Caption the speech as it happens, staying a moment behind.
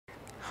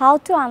How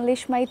to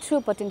unleash my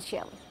true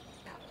potential?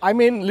 I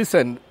mean,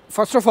 listen,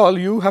 first of all,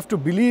 you have to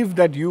believe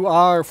that you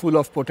are full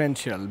of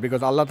potential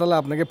because Allah Ta'ala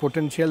আপনাকে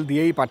potential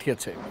দিয়েই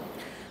পাঠিয়েছে।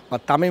 বা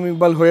তামিম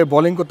ইকবাল হয়ে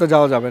bowling করতে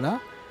যাওয়া যাবে না,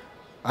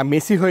 আর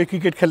মেসি হয়ে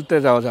ক্রিকেট খেলতে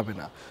যাওয়া যাবে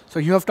না। So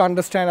you have to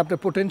understand আপনার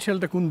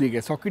পোটেনশিয়ালটা কোন দিকে।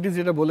 সক্রেটিস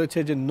যেটা বলেছে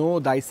যে নো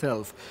দাই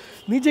সেলফ,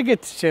 নিজেকে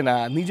চেনা,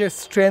 নিজের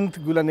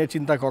স্ট্রেংথগুলো নিয়ে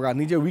চিন্তা করা,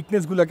 নিজের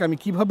উইকনেসগুলোকে আমি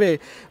কীভাবে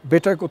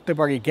বেটার করতে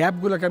পারি,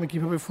 গ্যাপগুলোকে আমি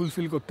কীভাবে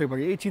ফুলফিল করতে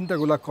পারি, এই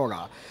চিন্তাগুলো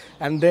করা।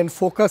 And then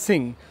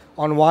focusing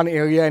on one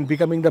area and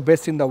becoming the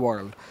best in the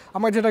world.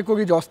 আমরা যেটা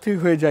করি যে অস্থির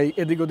হয়ে যাই,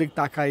 এদিক ওদিক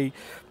তাকাই,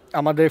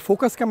 আমাদের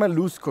ফোকাসকে আমরা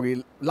লুজ করি।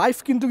 লাইফ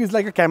কিন্তু ইজ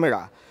লাইক এ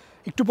ক্যামেরা,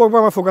 একটু পর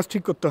আমার ফোকাস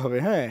ঠিক করতে হবে,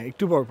 হ্যাঁ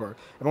একটু পর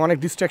এবং অনেক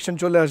ডিস্ট্র্যাকশন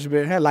চলে আসবে,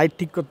 হ্যাঁ লাইট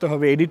ঠিক করতে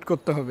হবে, এডিট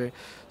করতে হবে।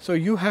 So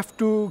you have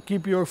to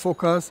keep your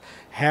focus,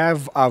 have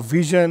a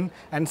vision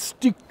and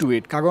stick to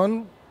ইট। কারণ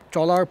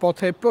চলার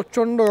পথে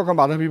প্রচণ্ড রকম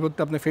বাধা বিপত্তি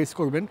আপনি ফেস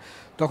করবেন,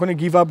 তখনই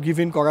গিভ আপ গিভ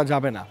ইন করা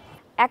যাবে না।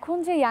 এখন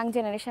যে ইয়াং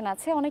জেনারেশন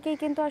আছে অনেকেই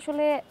কিন্তু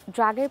আসলে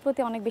ড্রাগের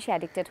প্রতি অনেক বেশি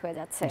অ্যাডিক্টেড হয়ে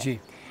যাচ্ছে। জি।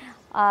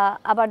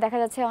 আবার দেখা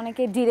যাচ্ছে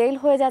অনেকে ডিরেইল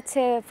হয়ে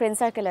যাচ্ছে ফ্রেন্ড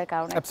সার্কেলের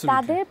কারণে।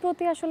 তাদের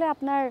প্রতি আসলে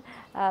আপনার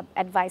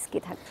অ্যাডভাইস কি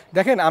থাকে?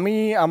 দেখেন, আমি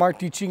আমার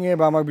টিচিংয়ে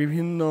বা আমার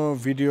বিভিন্ন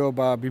ভিডিও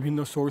বা বিভিন্ন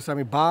সোর্সে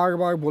আমি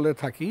বারবার বলে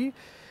থাকি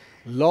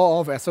ল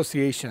অফ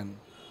অ্যাসোসিয়েশন।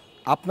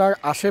 আপনার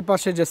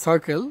আশেপাশে যে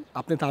সার্কেল,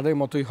 আপনি তাদের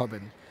মতোই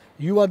হবেন।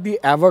 You R the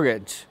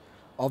average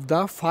of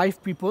the 5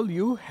 people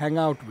you hang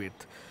out with.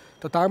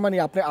 তো তার মানে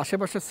আপনার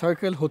আশেপাশের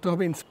সার্কেল হতে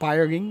হবে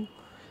ইন্সপায়ারিং,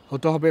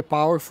 হতে হবে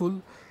পাওয়ারফুল,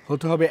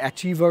 হতে হবে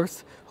অ্যাচিভার্স,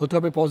 হতে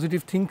হবে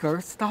পজিটিভ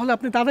থিঙ্কার্স, তাহলে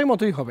আপনি তাদের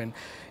মতোই হবেন।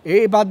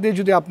 এই বাদ দিয়ে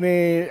যদি আপনি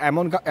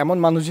এমন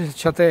মানুষের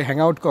সাথে হ্যাং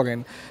আউট করেন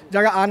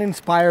যারা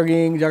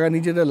আনইন্সপায়ারিং, যারা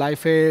নিজেদের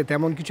লাইফে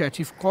তেমন কিছু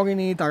অ্যাচিভ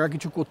করেনি, তারা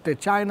কিছু করতে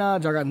চায় না,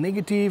 যারা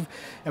নেগেটিভ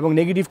এবং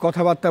নেগেটিভ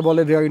কথাবার্তা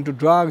বলে, দে আর into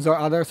drugs or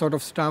other sort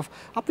of staff,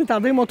 আপনি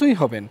তাদের মতোই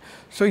হবেন।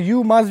 So you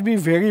must be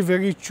very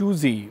very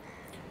choosy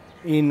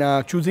in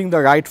choosing the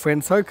right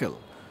friend circle,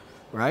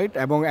 right?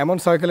 এবং এমন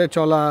সার্কেলে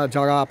চলা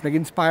যারা আপনাকে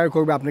ইন্সপায়ার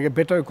করবে, আপনাকে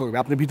বেটার করবে,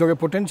 আপনার ভিতরে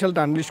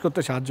পোটেনশিয়ালটা আনলিশ করতে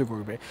সাহায্য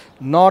করবে,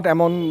 নট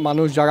এমন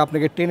মানুষ যারা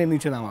আপনাকে টেনে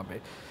নিচে নামাবে।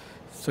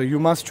 So you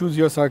must choose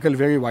your circle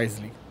very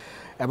wisely.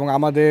 এবং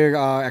আমাদের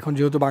এখন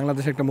যেহেতু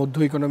বাংলাদেশ একটা মধ্য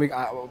ইকোনমিক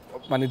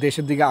মানে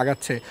দেশের দিকে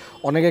আগাচ্ছে,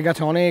 অনেকের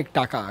কাছে অনেক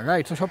টাকা,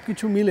 রাইট? সো সব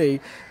কিছু মিলেই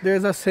there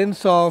is a sense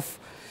of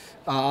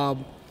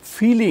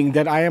feeling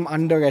that I am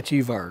under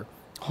achiever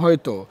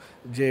হয়তো।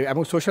 যে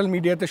এবং সোশ্যাল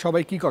মিডিয়াতে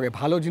সবাই কী করে,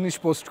 ভালো জিনিস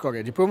পোস্ট করে,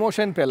 যে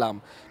প্রমোশন পেলাম।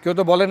 কেউ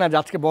তো বলে না যে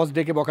আজকে বস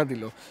ডেকে বকা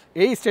দিল,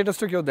 এই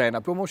স্ট্যাটাসটা কেউ দেয় না।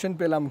 প্রমোশন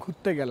পেলাম,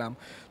 ঘুরতে গেলাম।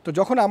 তো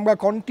যখন আমরা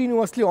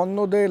কন্টিনিউয়াসলি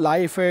অন্যদের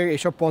লাইফের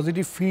এসব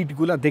পজিটিভ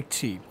ফিডগুলো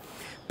দেখছি,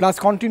 প্লাস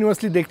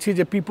কন্টিনিউয়াসলি দেখছি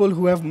যে people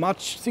who have much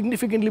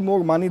significantly more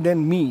money than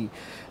me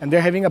and they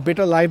are having a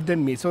better life than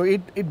me, so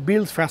it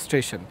builds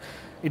frustration,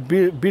 it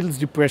builds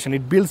depression,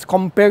 it builds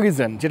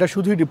comparison, যেটা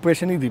শুধুই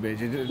ডিপ্রেশনই দিবে।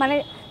 মানে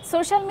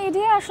social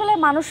media আসলে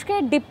মানুষকে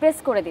depress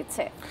করে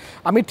দিচ্ছে।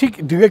 আমি ঠিক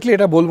ডিরেক্টলি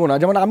এটা বলবো না,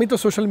 যেমন আমি তো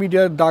সোশ্যাল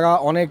মিডিয়ার দ্বারা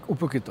অনেক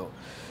উপকৃত।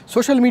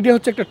 সোশ্যাল মিডিয়া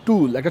হচ্ছে একটা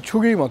টুল, একটা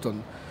ছুরির মতন।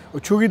 ওই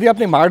ছুরি দিয়ে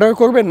আপনি মার্ডার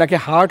করবেন নাকি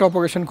হার্ট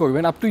অপারেশন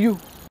করবেন, আপ টু ইউ।